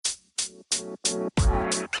All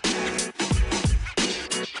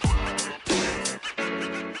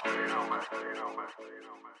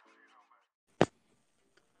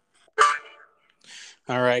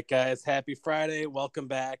right, guys. Happy Friday. Welcome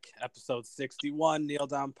back. Episode 61, Kneel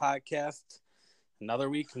Down Podcast. Another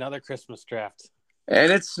week, another Christmas draft.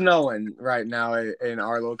 And it's snowing right now in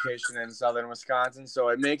our location in southern Wisconsin, so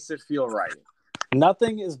it makes it feel right.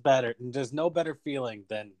 Nothing is better. There's no better feeling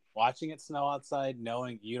than watching it snow outside,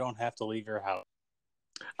 knowing you don't have to leave your house.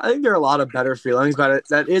 I think there are a lot of better feelings, but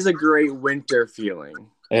that is a great winter feeling.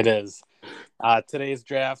 It is. Today's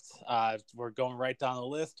draft, we're going right down the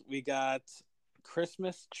list. We got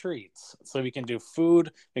Christmas treats. So we can do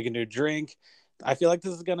food, we can do drink. I feel like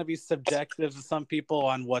this is going to be subjective to some people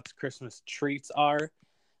on what Christmas treats are.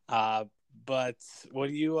 But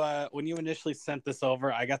when you initially sent this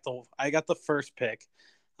over, I got the first pick,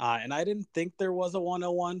 and I didn't think there was a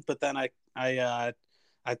 101. But then I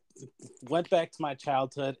went back to my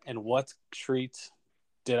childhood and what treat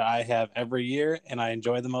did I have every year and I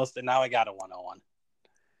enjoy the most, and now I got a 101.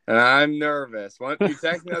 And I'm nervous. You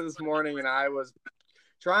texted me this morning, and I was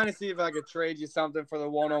trying to see if I could trade you something for the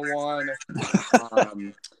 101.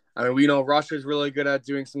 I mean, we know Russia's really good at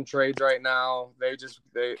doing some trades right now. They just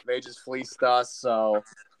fleeced us. So,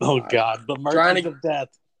 God, the merchants of death.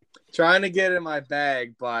 Trying to get it in my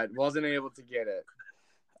bag, but wasn't able to get it.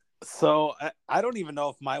 So I don't even know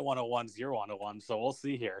if my 101's your 101. So we'll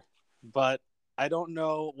see here. But I don't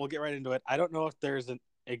know. We'll get right into it. I don't know if there's an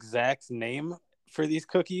exact name for these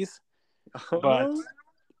cookies, but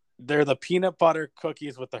they're the peanut butter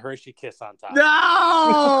cookies with the Hershey Kiss on top.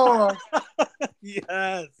 No!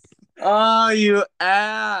 Yes. Oh, you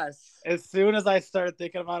ass. As soon as I started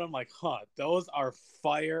thinking about it, I'm like, those are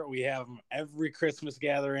fire. We have them every Christmas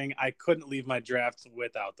gathering. I couldn't leave my drafts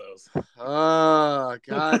without those. Oh,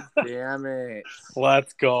 God damn it.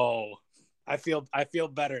 Let's go. I feel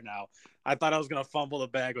better now. I thought I was going to fumble the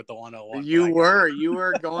bag with the 101. You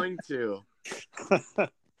were going to.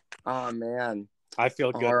 Oh, man. I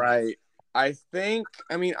feel good. All right. I've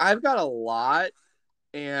got a lot,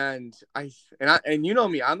 and you know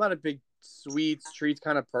me, I'm not a big sweets, treats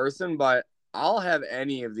kind of person, but I'll have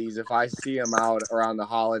any of these if I see them out around the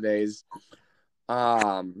holidays.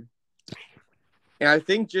 And I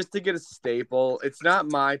think just to get a staple, it's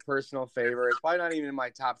not my personal favorite. It's probably not even in my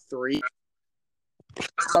top 3.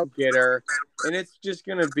 I'll get her, and it's just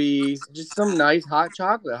gonna be just some nice hot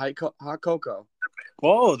chocolate, hot cocoa.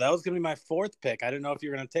 Whoa, that was gonna be my 4th pick. I didn't know if you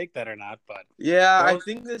were gonna take that or not, but yeah, I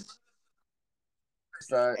think this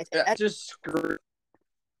just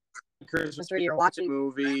Christmas tree. You're watching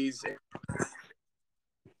movies,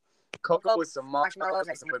 cocoa with some marshmallows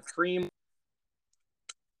and some whipped cream.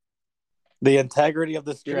 The integrity of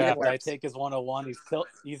this draft, I take his 101.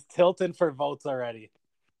 He's tilting for votes already.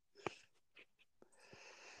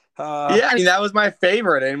 Yeah, I mean, that was my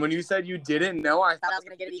favorite. And when you said you didn't know, I thought I was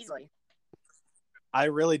going to get it easily. I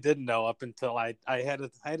really didn't know up until I had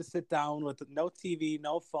to sit down with no TV,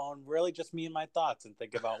 no phone, really just me and my thoughts and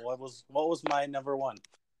think about what was my number 1.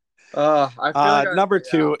 I feel like number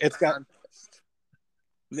 2, it's got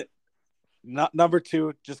number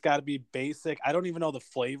 2 just got to be basic. I don't even know the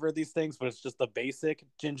flavor of these things, but it's just the basic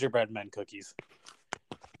gingerbread men cookies.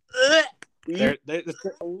 You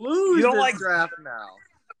don't like draft now.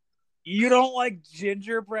 You don't like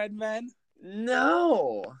gingerbread men?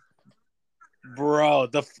 No, bro.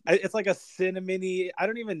 It's like a cinnamony. I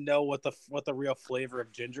don't even know what the real flavor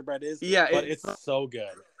of gingerbread is. Yeah, but it's so good.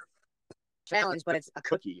 Challenge, but it's a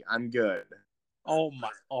cookie. I'm good. Oh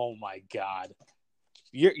my God.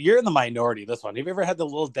 You're in the minority. This one. Have you ever had the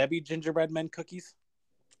Little Debbie gingerbread men cookies?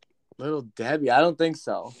 Little Debbie? I don't think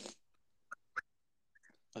so.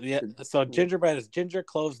 Yeah. So gingerbread is ginger,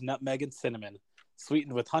 cloves, nutmeg, and cinnamon,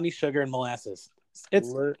 sweetened with honey, sugar, and molasses.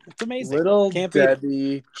 It's amazing. Little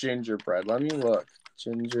Debbie gingerbread. Let me look.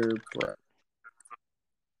 Gingerbread.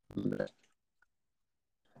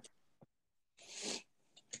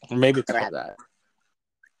 Maybe it's called that.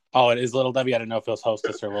 Oh, it is Little Debbie. I don't know if it was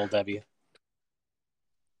Hostess or Little Debbie.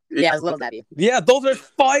 Yeah, it's Little Debbie. Yeah, those are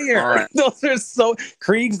fire. Right. Those are so.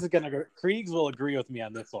 Kriegs will agree with me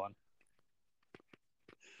on this one.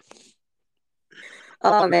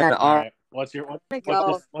 Oh man! All right. What's your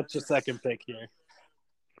second pick here?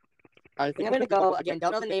 I think I'm gonna go again.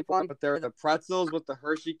 Don't know the name for them, but they're the pretzels with the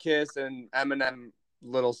Hershey Kiss and M&M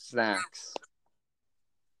little snacks.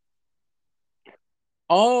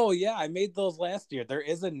 Oh yeah, I made those last year. There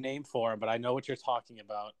is a name for them, but I know what you're talking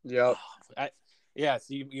about. Yep. So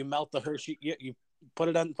you melt the Hershey. You put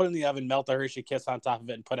it in the oven, melt the Hershey Kiss on top of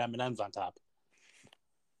it, and put M&Ms on top.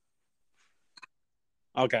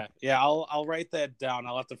 Okay. Yeah, I'll write that down.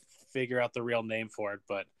 I'll have to figure out the real name for it,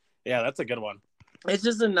 but yeah, that's a good one. It's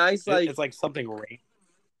just a nice It's like something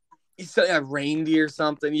reindeer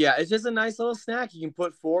something. Yeah, it's just a nice little snack. You can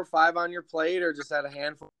put 4 or 5 on your plate, or just add a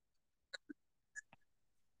handful.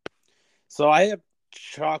 So I have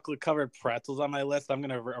chocolate covered pretzels on my list. I'm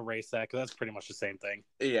gonna erase that because that's pretty much the same thing.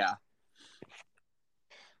 Yeah.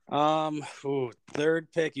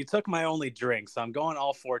 Third pick. You took my only drink, so I'm going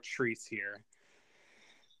all 4 treats here.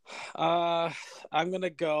 I'm gonna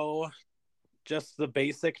go just the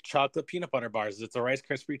basic chocolate peanut butter bars. It's a Rice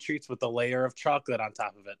Krispie treats with a layer of chocolate on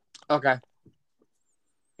top of it. Okay.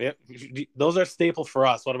 Yep, those are staple for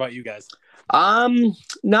us. What about you guys?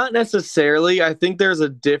 Not necessarily. I think there's a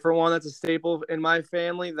different one that's a staple in my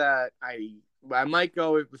family that I might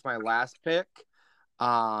go with my last pick.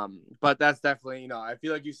 But that's definitely, I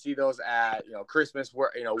feel like you see those at, Christmas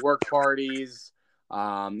work, work parties.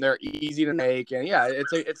 They're easy to make, and yeah,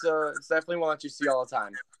 it's definitely one that you see all the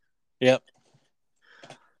time. Yep.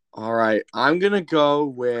 All right, I'm gonna go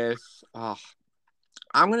with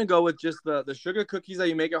just the sugar cookies that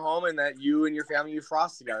you make at home and that you and your family you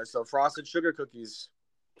frost together. So frosted sugar cookies.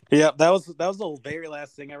 Yeah, that was the very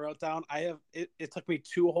last thing I wrote down. It took me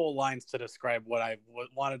 2 whole lines to describe what I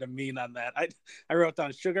wanted to mean on that. I wrote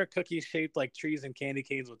down sugar cookies shaped like trees and candy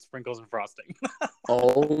canes with sprinkles and frosting.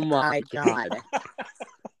 Oh my god.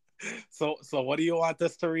 So what do you want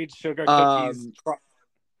this to read? Sugar cookies,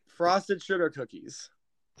 frosted sugar cookies.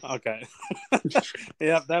 Okay.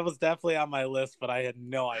 Yeah, that was definitely on my list, but I had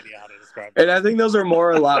no idea how to describe it. And I think those are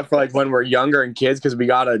more a lot for like when we're younger and kids, because we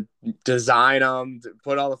gotta design them,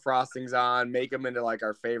 put all the frostings on, make them into like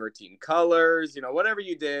our favorite team colors, whatever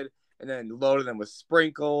you did, and then loaded them with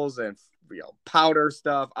sprinkles and powder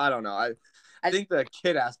stuff. I don't know. I think the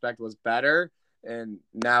kid aspect was better, and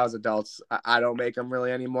now as adults, I don't make them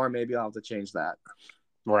really anymore. Maybe I'll have to change that.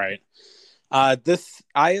 Right. I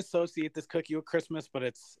associate this cookie with Christmas, but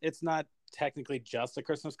it's not technically just a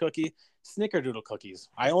Christmas cookie. Snickerdoodle cookies.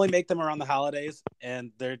 I only make them around the holidays,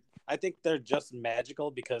 and I think they're just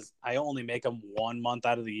magical because I only make them 1 month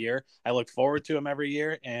out of the year. I look forward to them every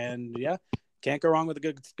year, and yeah, can't go wrong with a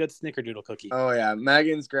good Snickerdoodle cookie. Oh yeah,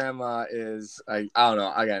 Megan's grandma is I don't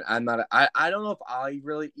know. Again, I'm not. I don't know if I don't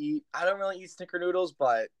really eat Snickerdoodles,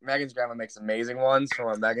 but Megan's grandma makes amazing ones. From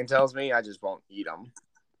what Megan tells me, I just won't eat them.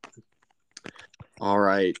 All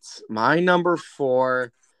right, my number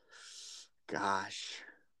 4. Gosh,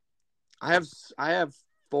 I have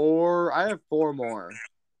 4. I have 4 more.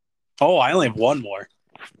 Oh, I only have 1 more.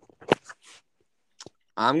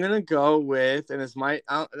 I'm gonna go with, and this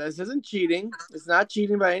isn't cheating. It's not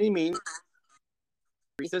cheating by any means.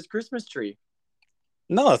 Reese's Christmas tree.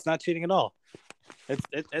 No, it's not cheating at all.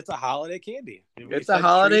 It's a holiday candy. It's a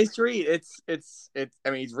holiday treat. I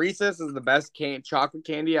mean, Reese's is the best chocolate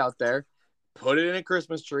candy out there. Put it in a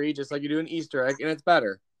Christmas tree, just like you do an Easter egg, and it's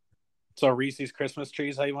better. So Reese's Christmas tree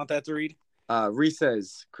is how you want that to read?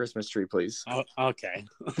 Reese's Christmas tree, please. Oh, okay.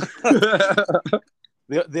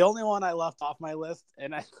 The only one I left off my list,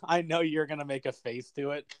 and I know you're gonna make a face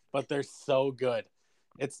to it, but they're so good.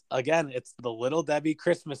 It's the Little Debbie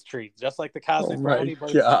Christmas tree, just like the Cosmic Brownie,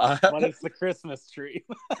 but it's the Christmas tree.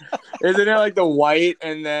 Isn't it like the white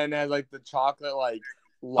and then has like the chocolate like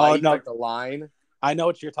light, like the line? I know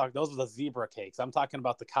what you're talking. Those are the zebra cakes. I'm talking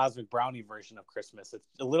about the Cosmic Brownie version of Christmas. It's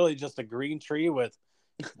literally just a green tree with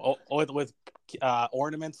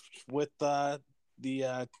ornaments with the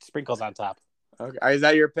sprinkles on top. Okay, is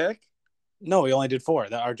that your pick? No, we only did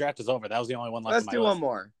 4. Our draft is over. That was the only one left. Let's do one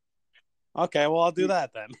more. Okay, well I'll do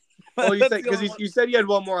that then. Oh, you said because you said you had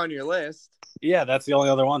 1 more on your list. Yeah, that's the only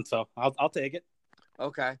other one, so I'll take it.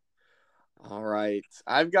 Okay. All right.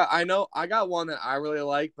 I got one that I really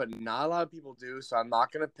like, but not a lot of people do, so I'm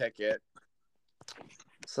not gonna pick it.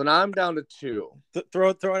 So now I'm down to 2. Throw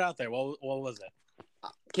it out there. What was it?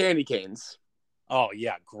 Candy canes. Oh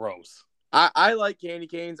yeah, gross. I like candy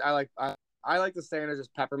canes. I like the standard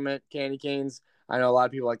just peppermint candy canes. I know a lot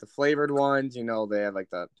of people like the flavored ones. They have like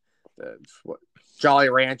the Jolly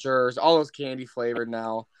Ranchers, all those candy flavored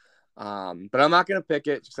now. But I'm not gonna pick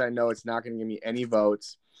it because I know it's not gonna give me any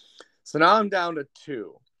votes. So now I'm down to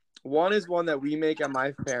 2. One is one that we make at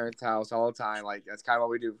my parents' house all the time. Like that's kind of what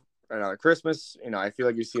we do at Christmas. I feel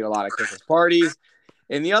like you see it a lot at Christmas parties.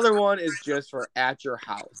 And the other one is just for at your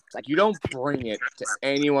house. Like you don't bring it to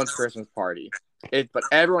anyone's Christmas party. But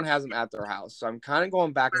everyone has them at their house. So I'm kind of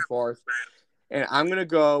going back and forth. And I'm going to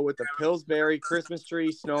go with the Pillsbury Christmas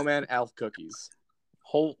tree snowman elf cookies.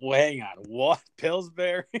 Hang on. What?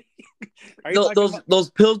 Pillsbury? Those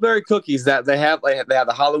Pillsbury cookies that they have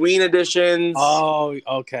the Halloween editions. Oh,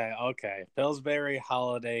 okay. Pillsbury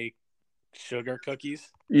holiday sugar cookies.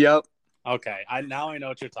 Yep. Okay, I know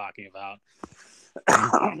what you're talking about.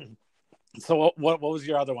 So what was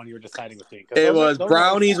your other one you were deciding between? It was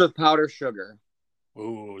brownies with powdered sugar.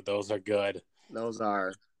 Ooh, those are good. Those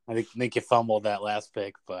are. I think you fumbled that last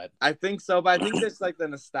pick, but I think so. But I think it's like the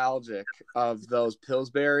nostalgic of those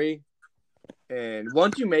Pillsbury. And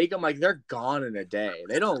once you make them, like they're gone in a day.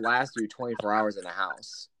 They don't last you 24 hours in a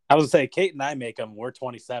house. I was gonna say Kate and I make them. We're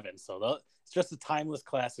 27, so it's just a timeless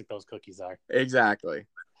classic. Those cookies are. Exactly.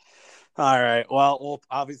 All right. Well, we'll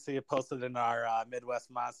obviously post it in our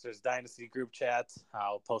Midwest Monsters Dynasty group chat.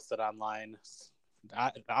 I'll post it online.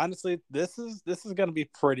 Honestly, this is going to be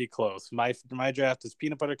pretty close. My draft is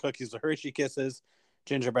peanut butter cookies with Hershey Kisses,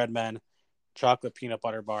 gingerbread men, chocolate peanut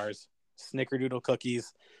butter bars, snickerdoodle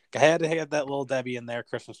cookies. I had to have that little Debbie in there,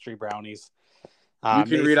 Christmas tree brownies. You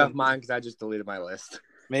can read off mine because I just deleted my list.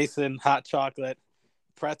 Mason hot chocolate,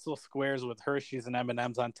 pretzel squares with Hershey's and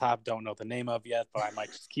M&Ms on top. Don't know the name of yet, but I might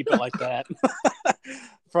just keep it like that.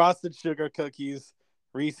 Frosted sugar cookies,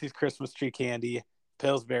 Reese's Christmas tree candy,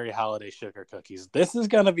 Pillsbury holiday sugar cookies. This is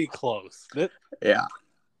gonna be close. Yeah,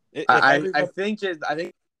 I think. Yeah.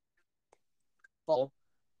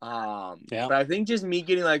 But I think just me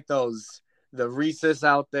getting like the Reese's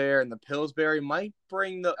out there and the Pillsbury might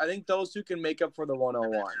bring I think those two can make up for the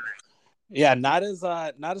 101. Yeah, not as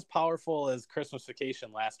powerful as Christmas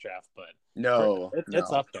Vacation last draft, but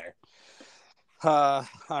it's up there. All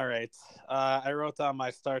right. I wrote down my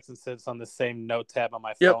starts and sits on the same note tab on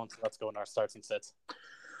my phone, so let's go into our starts and sits.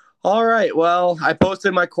 All right. Well, I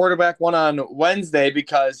posted my quarterback one on Wednesday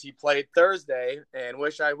because he played Thursday, and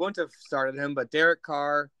wish I wouldn't have started him, but Derek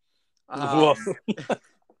Carr. It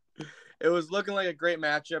was looking like a great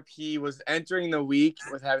matchup. He was entering the week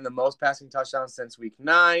with having the most passing touchdowns since week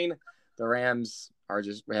 9. The Rams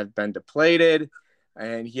have been depleted,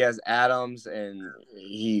 and he has Adams, and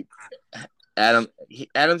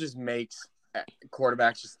Adams just makes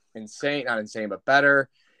quarterbacks just insane, not insane, but better.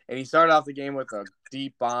 And he started off the game with a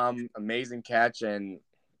deep bomb, amazing catch, and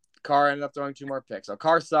Carr ended up throwing 2 more picks. So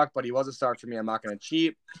Carr sucked, but he was a start for me. I'm not going to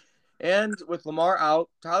cheat. And with Lamar out,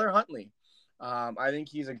 Tyler Huntley. I think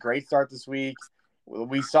he's a great start this week.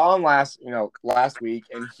 We saw him last week,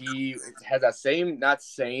 and he has that not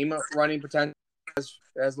same running potential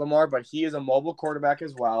as Lamar, but he is a mobile quarterback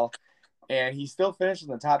as well. And he still finished in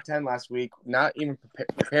the top 10 last week, not even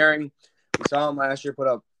preparing. We saw him last year put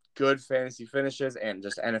up good fantasy finishes and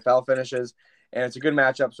just NFL finishes, and it's a good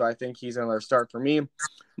matchup, so I think he's another start for me.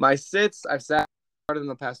 My sits, I've started in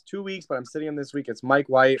the past 2 weeks, but I'm sitting him this week. It's Mike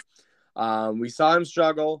White. We saw him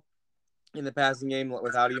struggle in the passing game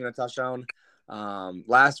without even a touchdown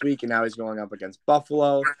last week, and now he's going up against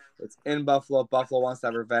Buffalo. It's in Buffalo. Buffalo wants to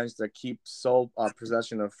have revenge to keep sole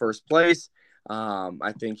possession of first place.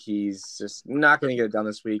 I think he's just not going to get it done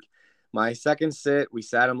this week. My second sit, we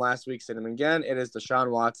sat him last week, sit him again. It is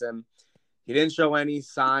Deshaun Watson. He didn't show any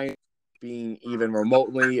sign of being even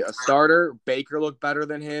remotely a starter. Baker looked better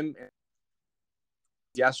than him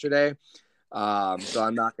yesterday. So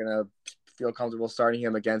I'm not going to feel comfortable starting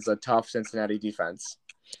him against a tough Cincinnati defense.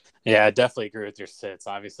 Yeah, I definitely agree with your sits.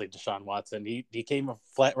 Obviously, Deshaun Watson, he came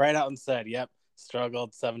flat right out and said, yep,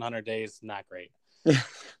 struggled 700 days, not great.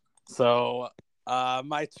 So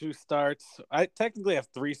my 2 starts, I technically have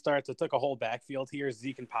 3 starts. I took a whole backfield here,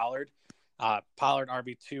 Zeke and Pollard. Pollard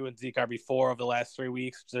RB2 and Zeke RB4 over the last 3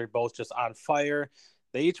 weeks. They're both just on fire.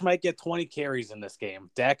 They each might get 20 carries in this game.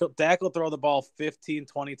 Dak will throw the ball 15,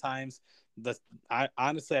 20 times.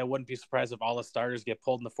 Honestly, I wouldn't be surprised if all the starters get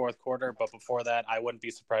pulled in the fourth quarter. But before that, I wouldn't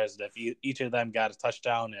be surprised if each of them got a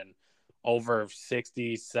touchdown and over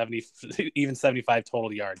 60, 70, even 75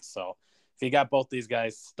 total yards. So if you got both these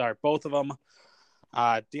guys, start both of them.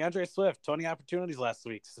 DeAndre Swift, 20 opportunities last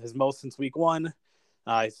week. His most since week 1.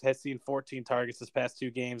 He has seen 14 targets this past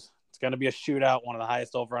 2 games. It's going to be a shootout, one of the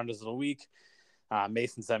highest over-unders of the week.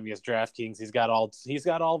 Mason sent me his DraftKings. He's got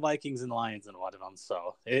all Vikings and Lions in one of them.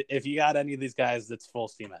 So if you got any of these guys, it's full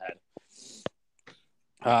steam ahead.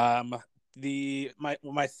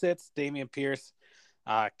 My sits, Dameon Pierce,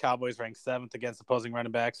 Cowboys ranked 7th against opposing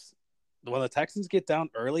running backs. When the Texans get down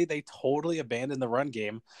early, they totally abandon the run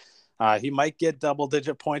game. He might get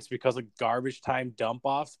double-digit points because of garbage time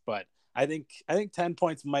dump-offs, but I think 10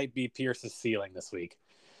 points might be Pierce's ceiling this week.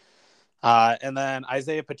 And then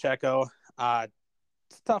Isaiah Pacheco,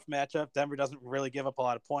 it's a tough matchup. Denver doesn't really give up a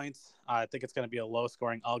lot of points. I think it's going to be a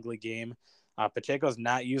low-scoring, ugly game. Pacheco's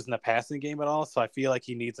not using the passing game at all, so I feel like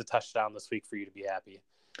he needs a touchdown this week for you to be happy.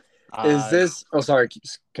 Is this – sorry.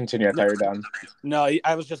 Continue. I thought you were done. No,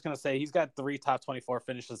 I was just going to say he's got 3 top 24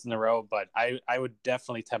 finishes in a row, but I would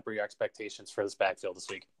definitely temper your expectations for this backfield this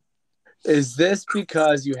week. Is this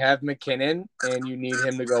because you have McKinnon and you need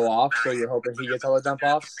him to go off, so you're hoping he gets all the dump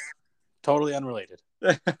offs? Totally unrelated.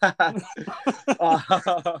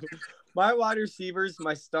 My wide receivers,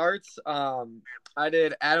 my starts. I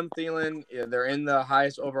did Adam Thielen. They're in the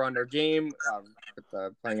highest over/under game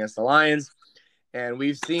playing against the Lions, and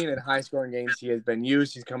we've seen in high-scoring games he has been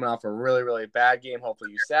used. He's coming off a really, really bad game.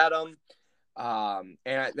 Hopefully, you sat him.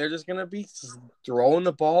 And they're just gonna be throwing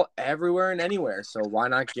the ball everywhere and anywhere. So why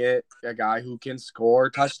not get a guy who can score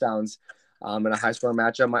touchdowns in a high-scoring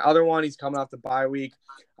matchup? My other one, he's coming off the bye week.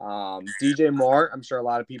 DJ Moore. I'm sure a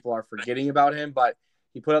lot of people are forgetting about him, but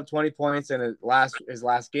he put up 20 points in his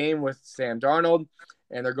last game with Sam Darnold,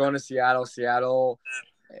 and they're going to Seattle. Seattle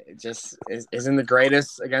just isn't the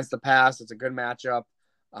greatest against the pass. It's a good matchup.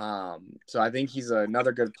 So I think he's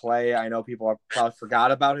another good play. I know people probably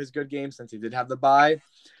forgot about his good game since he did have the bye.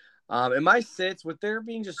 In my sits, with there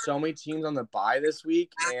being just so many teams on the bye this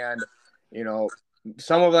week, and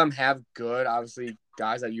some of them have good, obviously,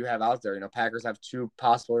 guys that you have out there. Packers have 2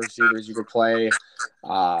 possible receivers you could play.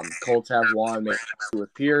 Colts have 1, maybe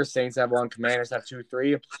with Pierce. Saints have 1. Commanders have 2,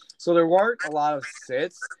 3. So there weren't a lot of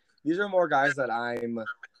sits. These are more guys that I'm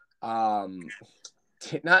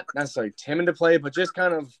not necessarily timid to play, but just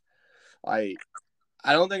kind of like,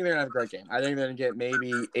 I don't think they're gonna have a great game. I think they're gonna get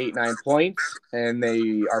maybe 8, 9 points, and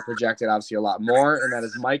they are projected obviously a lot more. And that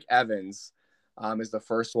is Mike Evans, is the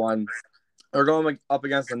first one. They're going up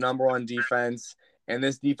against the number 1 defense, and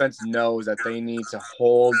this defense knows that they need to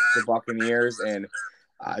hold the Buccaneers. And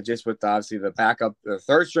just with obviously the backup, the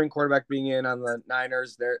third string quarterback being in on the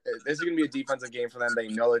Niners, this is going to be a defensive game for them. They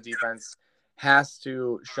know the defense has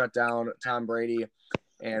to shut down Tom Brady.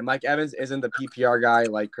 And Mike Evans isn't the PPR guy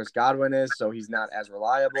like Chris Godwin is, so he's not as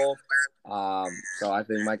reliable. So I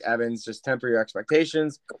think Mike Evans, just temper your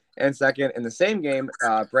expectations. And second, in the same game,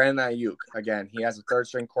 Brandon Ayuk. Again, he has a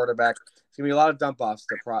third-string quarterback. It's going to be a lot of dump-offs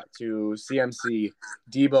to CMC,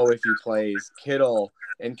 Debo if he plays, Kittle.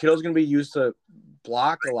 And Kittle's going to be used to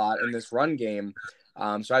block a lot in this run game.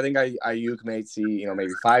 So I think Ayuk may see,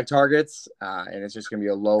 maybe 5 targets, and it's just going to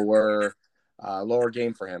be a lower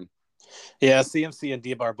game for him. Yeah, CMC and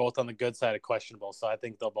Debo are both on the good side of questionable, so I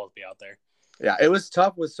think they'll both be out there. Yeah, it was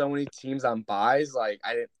tough with so many teams on buys. Like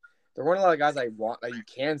there weren't a lot of guys I want that you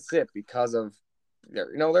can sit because of there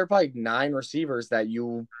are probably 9 receivers that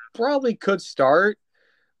you probably could start.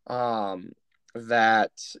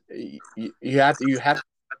 That you have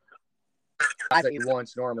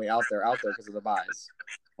once normally out there because of the buys.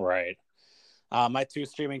 Right. My 2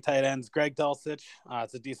 streaming tight ends, Greg Dulcich.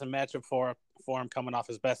 It's a decent matchup for him coming off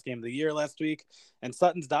his best game of the year last week. And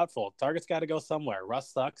Sutton's doubtful. Target's got to go somewhere.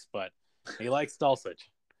 Russ sucks, but he likes Dulcich.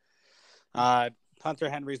 Hunter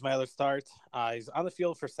Henry's my other start. He's on the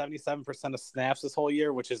field for 77% of snaps this whole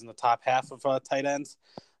year, which is in the top half of tight ends.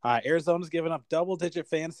 Arizona's given up double-digit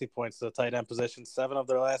fantasy points to the tight end position 7 of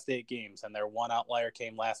their last 8 games, and their one outlier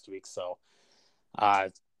came last week. So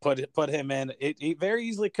put him in. It very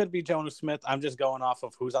easily could be Jonnu Smith. I'm just going off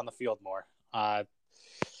of who's on the field more.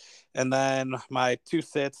 And then my 2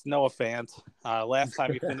 sits, Noah Fant. Last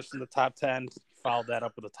time he finished in the top 10, followed that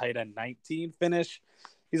up with a tight end 19 finish.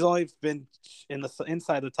 He's only been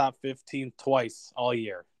inside the top 15 twice all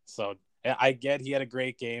year. So I get he had a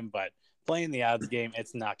great game, but playing the odds game,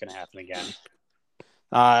 it's not going to happen again.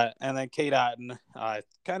 And then Cade Otton,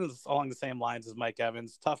 kind of along the same lines as Mike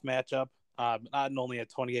Evans. Tough matchup. Otton only had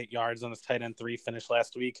 28 yards on his tight end 3 finish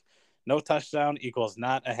last week. No touchdown equals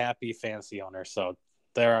not a happy fantasy owner. So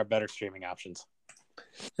there are better streaming options.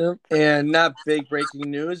 And not big breaking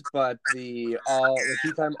news, but the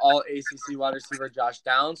 2-time all ACC wide receiver Josh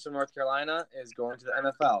Downs from North Carolina is going to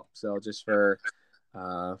the NFL. So just for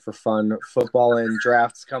fun football and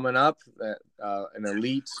drafts coming up, an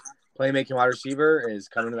elite playmaking wide receiver is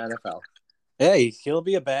coming to the NFL. Hey, he'll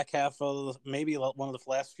be a back half of maybe one of the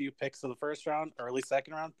last few picks of the first round, early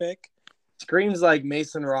second round pick. Screams like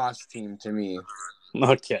Mason Ross team to me.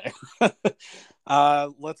 Okay.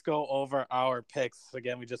 Let's go over our picks.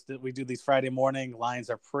 Again, we do these Friday morning. Lines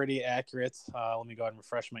are pretty accurate. Let me go ahead and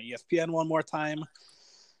refresh my ESPN one more time.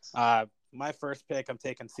 My first pick, I'm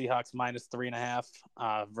taking Seahawks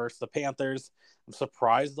 -3.5 versus the Panthers. I'm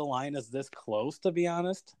surprised the line is this close, to be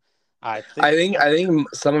honest. I think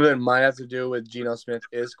some of it might have to do with Geno Smith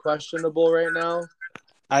is questionable right now.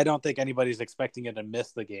 I don't think anybody's expecting it to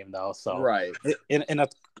miss the game, though. So, right. In a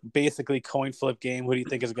basically coin flip game, who do you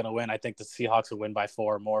think is going to win? I think the Seahawks will win by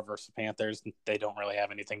 4 or more versus the Panthers. They don't really have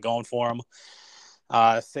anything going for them.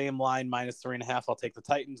 Same line, -3.5. I'll take the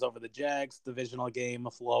Titans over the Jags. Divisional game,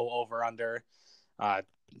 low over under.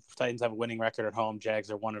 Titans have a winning record at home. Jags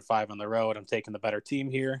are 1-5 on the road. I'm taking the better team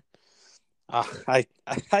here.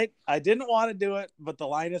 I didn't want to do it, but the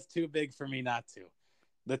line is too big for me not to.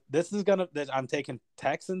 This is gonna. I'm taking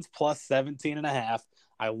Texans plus 17.5.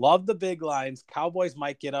 I love the big lines. Cowboys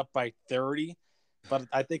might get up by 30, but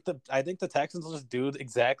I think the Texans will just do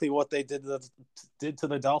exactly what they did to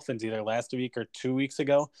the Dolphins either last week or 2 weeks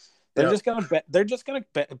ago. They're Yep. just gonna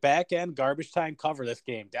back end garbage time cover this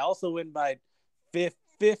game. Dallas will win by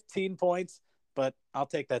 15 points, but I'll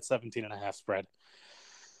take that 17.5 spread.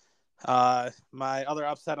 My other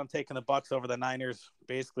upset, I'm taking the Bucks over the Niners.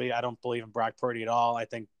 Basically, I don't believe in Brock Purdy at all. I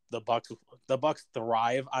think the Bucks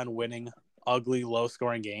thrive on winning ugly,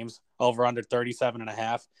 low-scoring games. Over under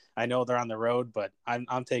 37.5. I know they're on the road, but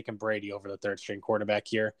I'm taking Brady over the third-string quarterback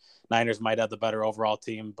here. Niners might have the better overall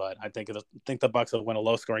team, but I think the Bucks will win a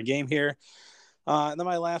low-scoring game here. And then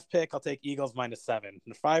my last pick, I'll take Eagles -7.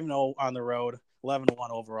 They're 5-0 on the road, 11-1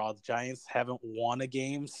 overall. The Giants haven't won a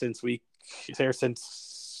game since 4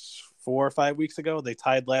 or 5 weeks ago. They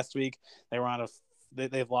tied last week. They were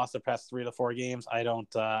they've lost the past 3 to 4 games. I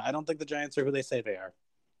don't think the Giants are who they say they are.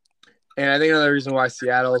 And I think another reason why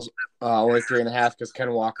Seattle's only 3.5 because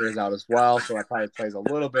Ken Walker is out as well, so that probably plays a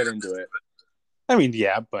little bit into it. I mean,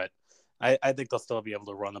 yeah, but I think they'll still be able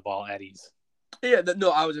to run the ball at ease. Yeah,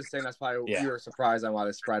 no, I was just saying that's probably you were surprised on why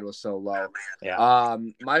the spread was so low. Yeah.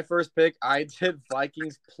 My first pick, I did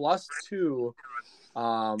Vikings +2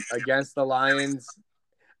 against the Lions.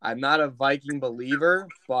 I'm not a Viking believer,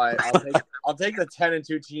 but I'll take the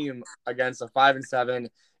 10-2 team against a 5-7.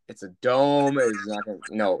 It's a dome. It's not gonna,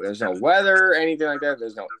 there's no weather or anything like that.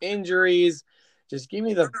 There's no injuries. Just give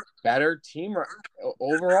me the better team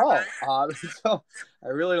overall. So I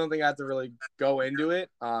really don't think I have to really go into it.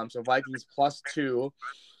 So Vikings +2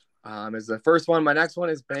 is the first one. My next one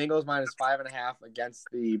is Bengals -5.5 against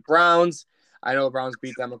the Browns. I know the Browns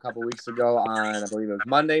beat them a couple weeks ago on, I believe it was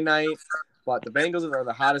Monday night. But the Bengals are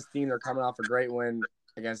the hottest team. They're coming off a great win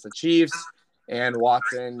against the Chiefs. And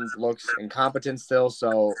Watson looks incompetent still.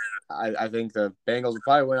 So I think the Bengals will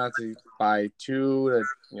probably win out by 2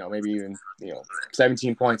 to, maybe even,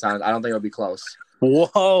 17 points on it. I don't think it'll be close.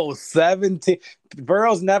 Whoa, 17.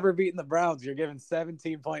 Burrow's never beaten the Browns. You're giving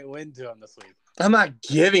 17-point win to him this week. I'm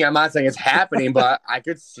not saying it's happening, but I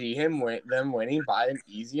could see them winning by an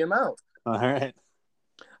easy amount. All right.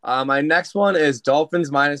 My next one is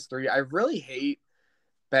Dolphins -3. I really hate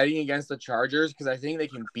betting against the Chargers because I think they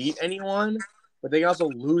can beat anyone, but they can also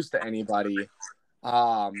lose to anybody.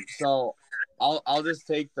 So I'll just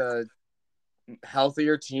take the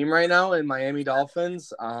healthier team right now in Miami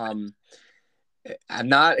Dolphins. I'm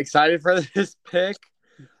not excited for this pick,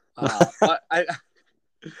 but I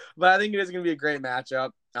think it is going to be a great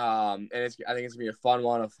matchup. And I think it's going to be a fun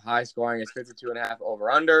one of high scoring. It's 52.5 over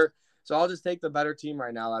under. So I'll just take the better team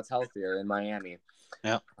right now that's healthier in Miami.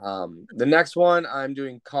 Yeah. The next one, I'm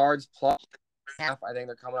doing Cards +1.5. I think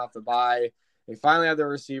they're coming off the bye. They finally have their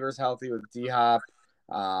receivers healthy with D-Hop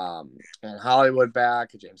and Hollywood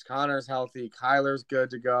back. James Conner's healthy. Kyler's good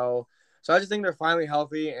to go. So I just think they're finally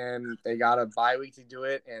healthy, and they got a bye week to do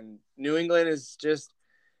it. And New England is just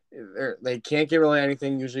they can't get really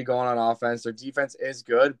anything usually going on offense. Their defense is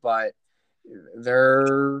good, but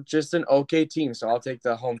they're just an okay team. So I'll take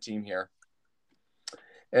the home team here.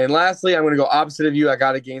 And lastly, I'm going to go opposite of you. I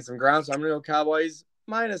got to gain some ground, so I'm going to go Cowboys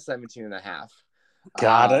 -17.5.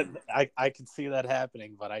 Got it. I could see that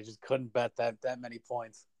happening, but I just couldn't bet that many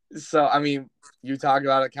points. So, I mean, you talk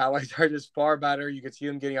about it. Cowboys are just far better. You could see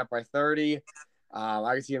them getting up by 30.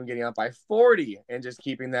 I could see them getting up by 40 and just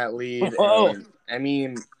keeping that lead. And, I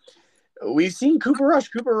mean, we've seen Cooper Rush.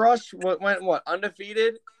 Cooper Rush went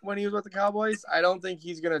undefeated when he was with the Cowboys. I don't think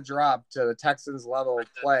he's going to drop to the Texans level of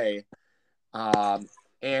play.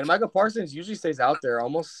 And Michael Parsons usually stays out there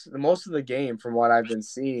almost most of the game from what I've been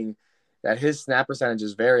seeing, that his snap percentage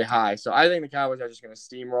is very high. So I think the Cowboys are just going to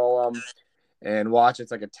steamroll them and watch.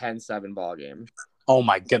 It's like a 10-7 ball game. Oh,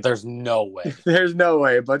 my God. There's no way. There's no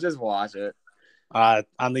way, but just watch it.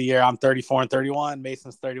 On the year, I'm 34-31.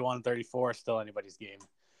 Mason's 31-34. Still anybody's game.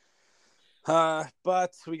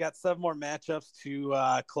 But we got 7 more matchups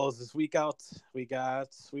to close this week out.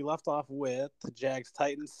 We left off with the Jags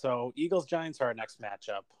Titans. So Eagles Giants are our next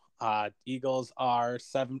matchup. Eagles are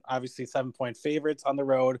 7-point favorites on the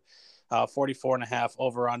road, 44.5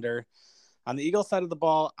 over under. On the Eagles side of the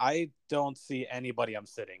ball, I don't see anybody I'm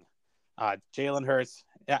sitting. Jalen Hurts.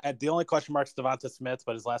 The only question mark is Devonta Smith,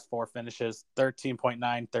 but his last 4 finishes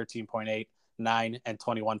 13.9, 13.8. 9 and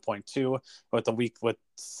 21.2 with the week with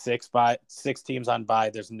 6 teams on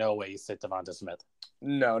bye. There's no way you sit Devonta Smith.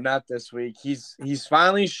 No, not this week. He's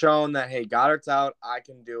finally shown that, hey, Goddard's out, I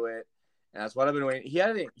can do it, and that's what I've been waiting. He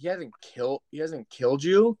hasn't killed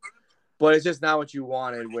you, but it's just not what you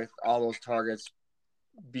wanted with all those targets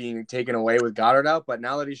being taken away with Goddard out. But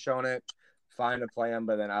now that he's shown it, fine to play him.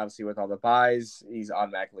 But then obviously with all the buys, he's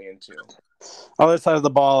automatically in too. Other side of the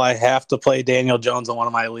ball, I have to play Daniel Jones in one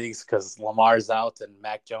of my leagues because Lamar's out and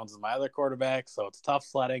Mac Jones is my other quarterback. So it's tough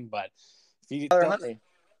sledding. But if you don't,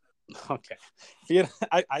 okay, if you,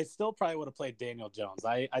 I still probably would have played Daniel Jones.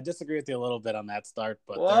 I disagree with you a little bit on that start,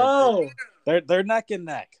 but they're neck and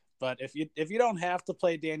neck. But if you don't have to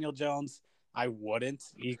play Daniel Jones, I wouldn't.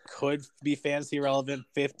 He could be fantasy relevant,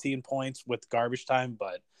 15 points with garbage time,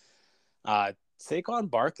 but Saquon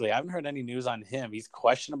Barkley, I haven't heard any news on him. He's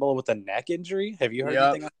questionable with a neck injury. Have you heard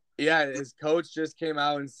anything? Yeah, his coach just came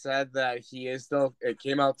out and said that he is still. It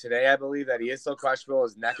came out today, I believe, that he is still questionable.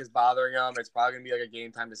 His neck is bothering him. It's probably gonna be like a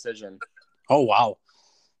game time decision. Oh wow.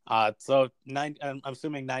 So I'm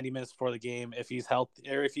assuming 90 minutes before the game. If he's healthy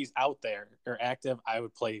or if he's out there or active, I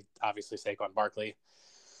would play obviously Saquon Barkley.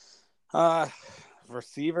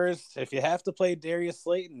 Receivers, if you have to play Darius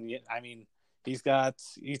Slayton, I mean, he's got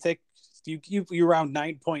you round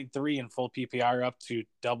 9.3 in full PPR up to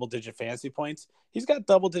double-digit fantasy points. He's got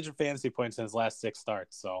double-digit fantasy points in his last 6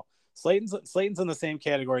 starts. So Slayton's in the same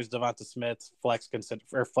category as Devonta Smith,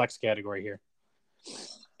 flex category here.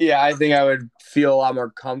 Yeah, I think I would feel a lot more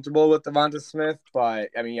comfortable with Devonta Smith, but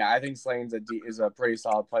I mean, yeah, I think Slayton's is a pretty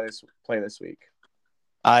solid play this week.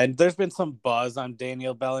 And there's been some buzz on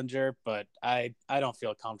Daniel Bellinger, but I don't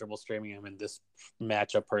feel comfortable streaming him in this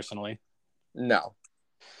matchup personally. No.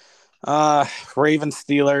 Ravens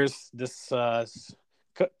Steelers. This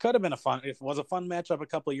could have been it was a fun matchup a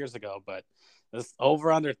couple of years ago, but this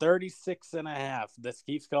over under 36.5. This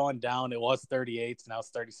keeps going down. It was 38, now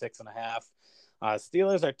it's 36.5.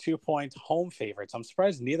 Steelers are 2-point home favorites. I'm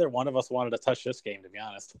surprised neither one of us wanted to touch this game, to be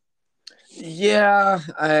honest. Yeah,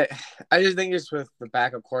 I just think just with the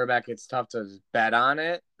backup quarterback, it's tough to bet on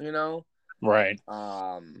it, you know? Right.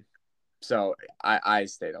 So I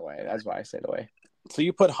stayed away. That's why I stayed away. So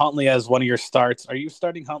you put Huntley as one of your starts. Are you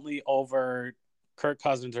starting Huntley over Kirk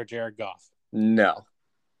Cousins or Jared Goff? No.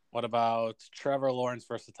 What about Trevor Lawrence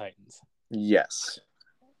versus the Titans? Yes.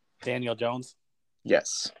 Daniel Jones?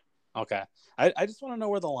 Yes. Okay. I just want to know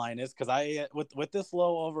where the line is because with this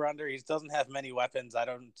low over under, he doesn't have many weapons.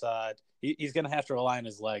 He's going to have to rely on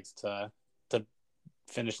his legs to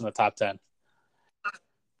finish in the top 10.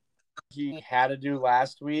 He had to do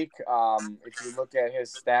last week. If you look at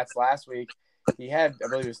his stats last week, he had, I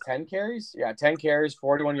believe it was 10 carries. Yeah, 10 carries,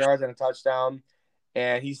 41 yards and a touchdown.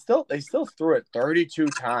 And they still threw it 32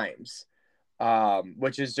 times,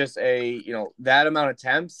 which is just that amount of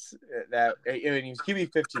attempts that he was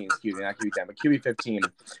QB 15, excuse me, not QB 10, but QB 15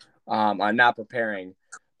 on not preparing.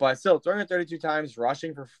 But still throwing it 32 times,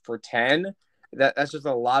 rushing for 10, that's just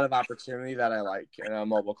a lot of opportunity that I like in a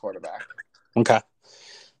mobile quarterback. Okay.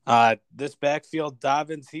 This backfield,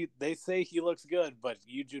 Dobbins, they say he looks good, but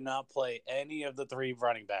you do not play any of the 3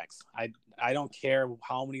 running backs. I don't care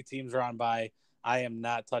how many teams are on by. I am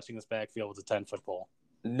not touching this backfield with a 10-foot pole.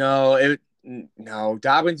 No,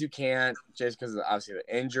 Dobbins you can't just because of obviously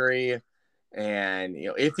the injury, and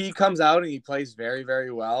if he comes out and he plays very,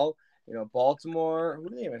 very well, Baltimore. Who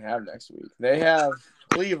do they even have next week? They have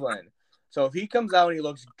Cleveland. So if he comes out and he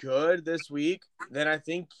looks good this week, then I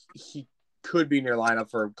think he could be in your lineup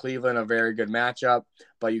for Cleveland, a very good matchup,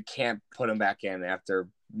 but you can't put him back in after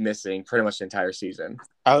missing pretty much the entire season.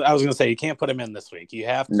 I was going to say, you can't put him in this week. You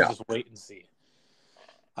have to just wait and see.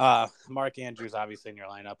 Mark Andrews, obviously, in your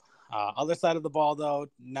lineup. Other side of the ball, though,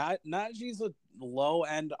 Najee's a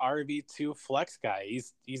low-end RB2 flex guy.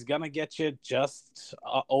 He's going to get you just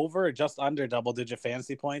under double-digit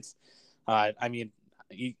fantasy points. I mean,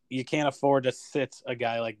 you can't afford to sit a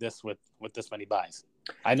guy like this with this many buys.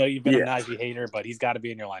 I know you've been a Najee hater, but he's got to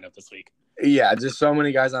be in your lineup this week. Yeah, just so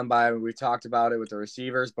many guys on bye. We talked about it with the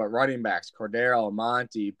receivers, but running backs, Cordero,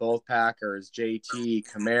 Monty, both Packers, JT,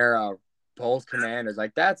 Kamara, both Commanders.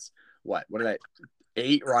 Like that's what are they?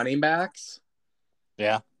 8 running backs?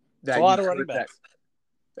 Yeah, that's a lot of running backs.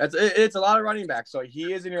 It's a lot of running backs. So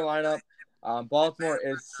he is in your lineup. Baltimore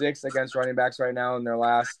is 6th against running backs right now in their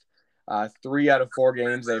last 3 out of 4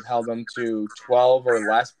 games. They've held them to 12 or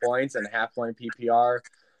less points and half-point PPR.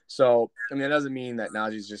 So, I mean, it doesn't mean that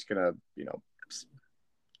Najee's just going to,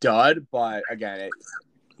 dud. But, again,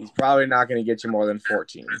 he's probably not going to get you more than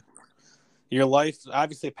 14. Your life,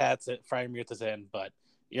 obviously, Pat's it, Freiermuth is in, but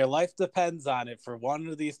your life depends on it for one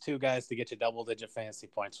of these 2 guys to get you double-digit fantasy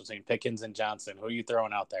points between Pickens and Johnson. Who are you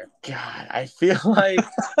throwing out there? God, I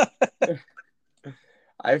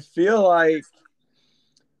feel like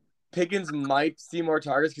Pickens might see more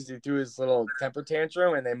targets because he threw his little temper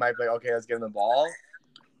tantrum, and they might be like, okay, let's give him the ball.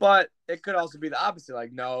 But it could also be the opposite.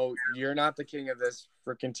 Like, no, you're not the king of this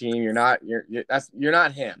freaking team. You're not. You're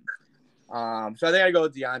not him. So I think I go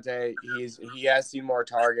with Deontay. He has seen more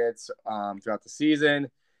targets throughout the season,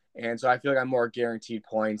 and so I feel like I'm more guaranteed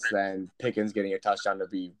points than Pickens getting a touchdown to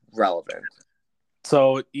be relevant.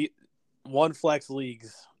 So one flex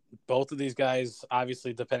leagues, both of these guys,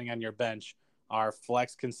 obviously depending on your bench, are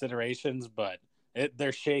flex considerations, but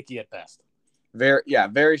they're shaky at best.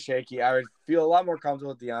 Very shaky. I would feel a lot more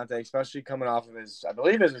comfortable with Deontay, especially coming off of I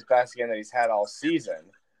believe it's his best game that he's had all season.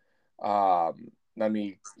 Let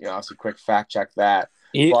me, obviously quick fact check that.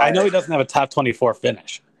 I know he doesn't have a top 24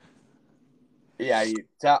 finish. Yeah,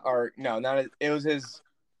 it was his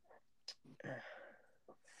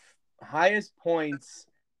highest points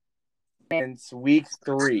since week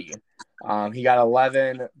 3. He got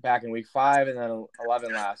 11 back in week 5 and then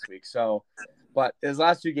 11 last week. So, but his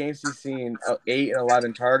last 2 games, he's seen 8 and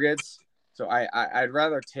 11 targets. So I'd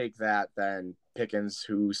rather take that than Pickens,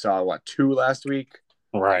 who saw 2 last week.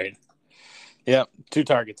 Right. Yep, 2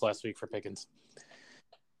 targets last week for Pickens.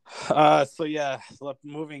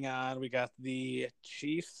 Moving on, we got the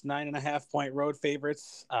Chiefs 9.5-point road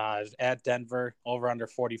favorites at Denver, over under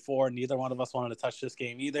 44. Neither one of us wanted to touch this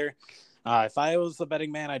game either. If I was a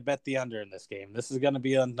betting man, I'd bet the under in this game. This is going to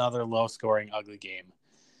be another low-scoring, ugly game.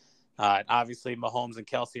 Obviously, Mahomes and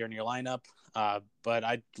Kelsey are in your lineup, but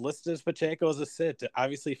I listed as Pacheco as a sit.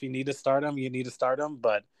 Obviously, if you need to start him, you need to start him.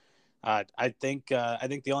 But I think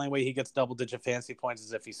the only way he gets double-digit fantasy points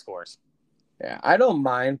is if he scores. Yeah, I don't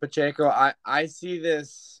mind Pacheco. I see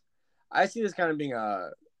this kind of being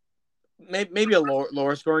maybe a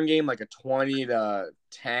lower scoring game, like a 20-10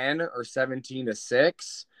 or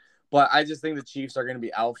 17-6. But I just think the Chiefs are going to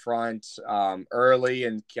be out front early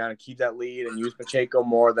and kind of keep that lead and use Pacheco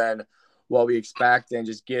more than what we expect and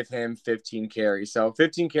just give him 15 carries. So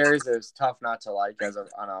 15 carries is tough not to like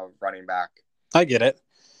on a running back. I get it.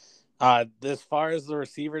 As far as the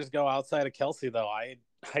receivers go outside of Kelsey, though, I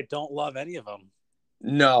don't love any of them.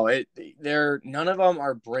 No, none of them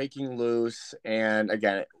are breaking loose. And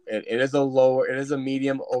again, it is a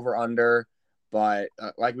medium over under, but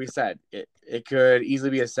like we said, it could easily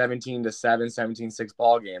be a 17-7, 17-6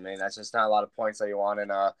 ball game. And that's just not a lot of points that you want in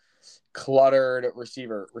a cluttered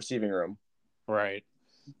receiving room. Right.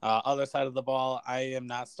 Other side of the ball, I am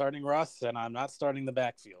not starting Russ and I'm not starting the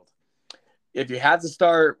backfield. If you had to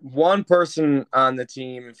start one person on the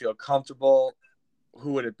team and feel comfortable,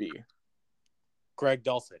 who would it be? Greg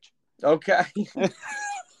Dulcich. Okay.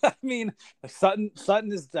 I mean, Sutton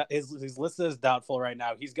is listed as doubtful right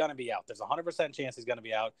now. He's going to be out. There's a 100% chance he's going to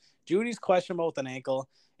be out. Judy's questionable with an ankle.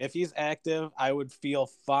 If he's active, I would feel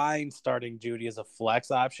fine starting Judy as a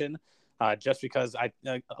flex option. Just because I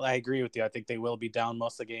agree with you. I think they will be down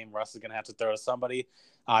most of the game. Russ is going to have to throw to somebody.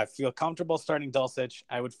 I feel comfortable starting Dulcich.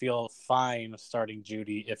 I would feel fine starting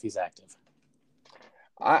Judy if he's active.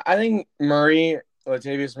 I think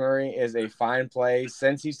Latavius Murray is a fine play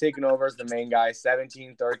since he's taken over as the main guy.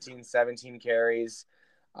 17, 13, 17 carries.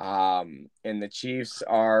 And the Chiefs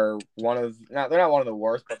are they're not one of the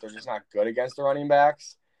worst, but they're just not good against the running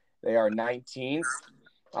backs. They are 19th.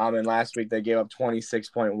 And last week they gave up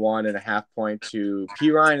 26.1 and a half point to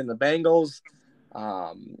Pirine and the Bengals.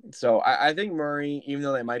 So I think Murray, even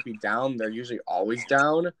though they might be down, they're usually always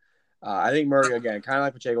down. I think Murray, again, kind of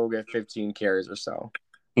like Pacheco, will get 15 carries or so.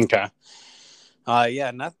 Okay.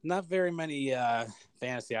 Not very many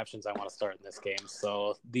fantasy options I want to start in this game.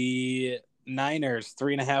 So the Niners,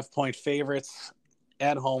 3.5-point favorites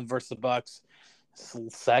at home versus the Bucks.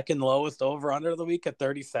 Second lowest over under of the week at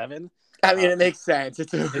 37. I mean, it makes sense.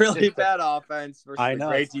 It's a really bad offense versus a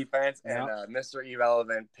great defense and Mr.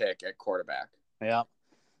 Irrelevant pick at quarterback. Yeah.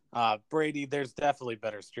 Brady, there's definitely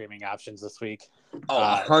better streaming options this week.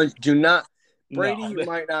 Brady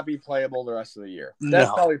might not be playable the rest of the year.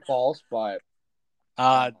 That's probably false, but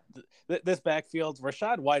this backfield,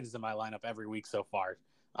 Rachaad White is in my lineup every week so far.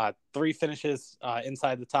 3 finishes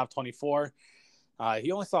inside the top 24.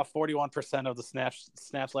 He only saw 41% of the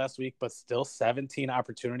snaps last week, but still 17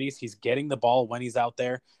 opportunities. He's getting the ball when he's out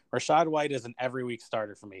there. Rachaad White is an every week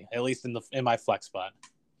starter for me, at least in my flex spot.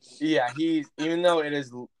 Yeah, even though it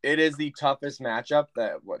is the toughest matchup,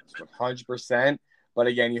 100%. But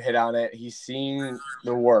again, you hit on it. He's seen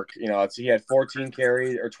the work. He had 14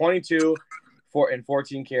 carries or 22 and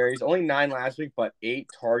 14 carries, only 9 last week, but 8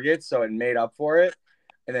 targets, so it made up for it.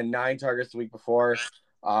 And then 9 targets the week before.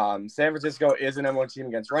 San Francisco is an M1 team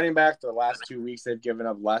against running back. The last 2 weeks, they've given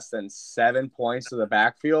up less than 7 points to the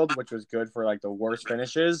backfield, which was good for the worst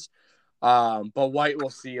finishes. But White will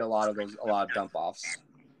see a lot of dump offs.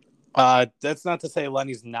 That's not to say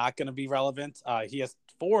Lenny's not going to be relevant. He has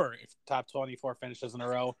 4 top 24 finishes in a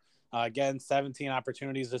row. Again, 17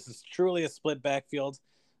 opportunities. This is truly a split backfield.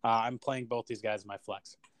 I'm playing both these guys in my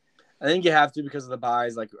flex. I think you have to because of the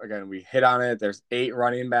buys. Like, again, we hit on it. There's 8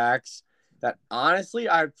 running backs that honestly,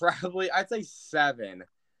 I'd say 7.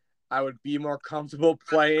 I would be more comfortable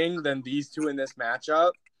playing than these 2 in this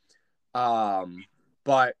matchup.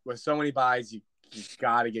 But with so many buys, you